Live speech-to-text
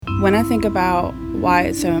When I think about why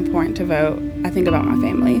it's so important to vote, I think about my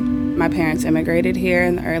family. My parents immigrated here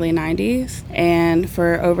in the early 90s, and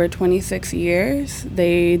for over 26 years,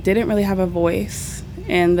 they didn't really have a voice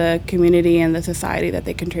in the community and the society that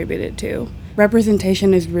they contributed to.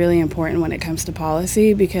 Representation is really important when it comes to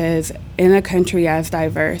policy because in a country as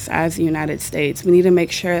diverse as the United States, we need to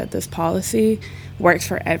make sure that this policy works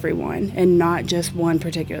for everyone and not just one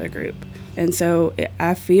particular group. And so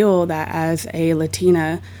I feel that as a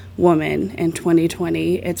Latina woman in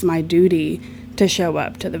 2020, it's my duty to show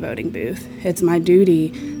up to the voting booth. It's my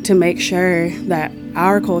duty to make sure that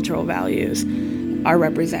our cultural values are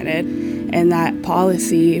represented and that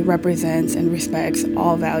policy represents and respects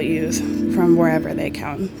all values from wherever they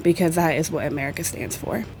come, because that is what America stands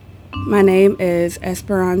for. My name is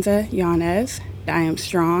Esperanze Yanez. I am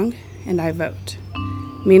strong and I vote.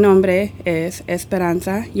 Mi nombre es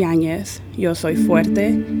Esperanza Yanez. Yo soy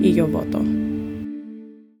fuerte y yo voto.